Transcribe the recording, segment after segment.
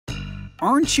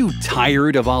Aren't you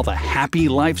tired of all the happy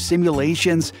life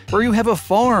simulations where you have a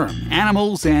farm,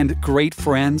 animals, and great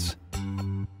friends?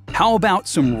 How about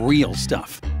some real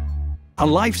stuff? A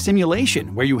life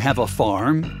simulation where you have a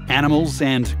farm, animals,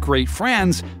 and great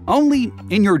friends only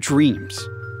in your dreams.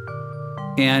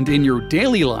 And in your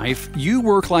daily life, you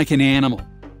work like an animal.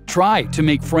 Try to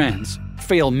make friends,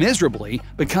 fail miserably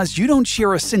because you don't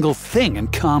share a single thing in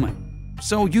common.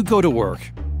 So you go to work,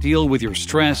 deal with your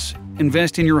stress,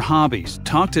 invest in your hobbies,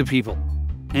 talk to people,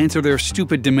 answer their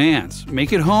stupid demands,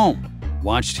 make it home,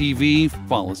 watch TV,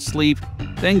 fall asleep,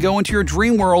 then go into your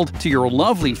dream world to your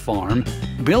lovely farm,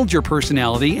 build your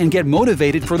personality, and get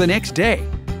motivated for the next day.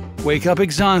 Wake up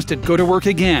exhausted, go to work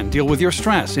again, deal with your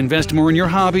stress, invest more in your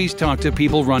hobbies, talk to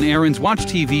people, run errands, watch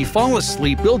TV, fall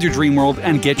asleep, build your dream world,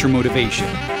 and get your motivation.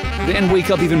 Then wake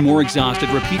up even more exhausted,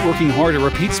 repeat working harder,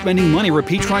 repeat spending money,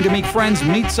 repeat trying to make friends,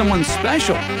 meet someone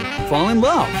special, fall in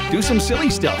love, do some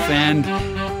silly stuff, and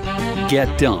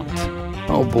get dumped.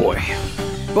 Oh boy.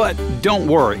 But don't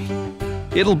worry,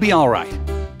 it'll be alright.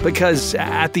 Because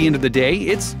at the end of the day,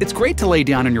 it's great to lay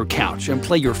down on your couch and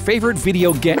play your favorite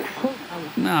video game.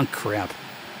 Oh crap.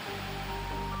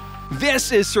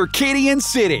 This is Circadian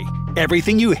City.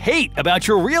 Everything you hate about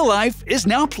your real life is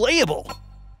now playable.